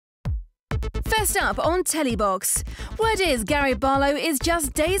First up on Telebox. Word is Gary Barlow is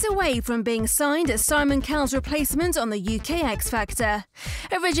just days away from being signed as Simon Cowell's replacement on the UK X Factor.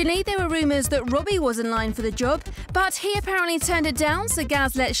 Originally, there were rumours that Robbie was in line for the job, but he apparently turned it down, so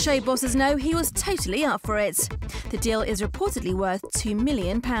Gaz let show bosses know he was totally up for it. The deal is reportedly worth £2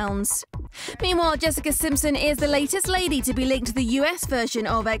 million. Meanwhile, Jessica Simpson is the latest lady to be linked to the US version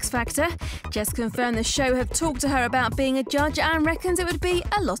of X Factor. Jess confirmed the show have talked to her about being a judge and reckons it would be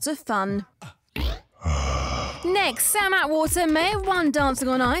a lot of fun. Next, Sam Atwater may have won Dancing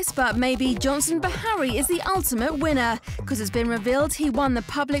on Ice, but maybe Johnson Bahari is the ultimate winner, because it's been revealed he won the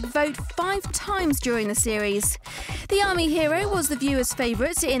public vote 5 times during the series. The Army hero was the viewers'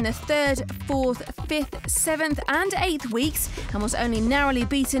 favourite in the 3rd, 4th, 5th, 7th and 8th weeks, and was only narrowly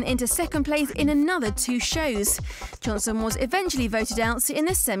beaten into 2nd place in another 2 shows. Johnson was eventually voted out in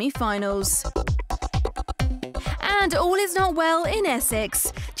the semi-finals. And all is not well in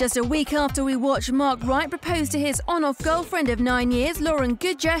Essex. Just a week after we watched Mark Wright propose to his on-off girlfriend of 9 years, Lauren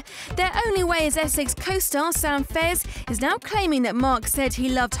Goodger, Their Only Way is Essex co-star Sam Fairs is now claiming that Mark said he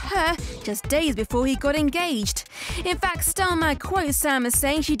loved her just days before he got engaged. In fact, Star Mag quotes Sam as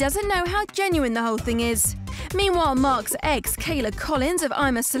saying she doesn't know how genuine the whole thing is. Meanwhile, Mark's ex, Kayla Collins of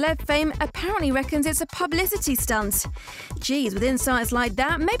I'm a Celeb fame, apparently reckons it's a publicity stunt. Geez, with insights like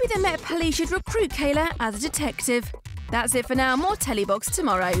that, maybe the Met Police should recruit Kayla as a detective. That's it for now. More Telebox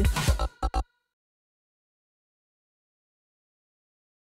tomorrow.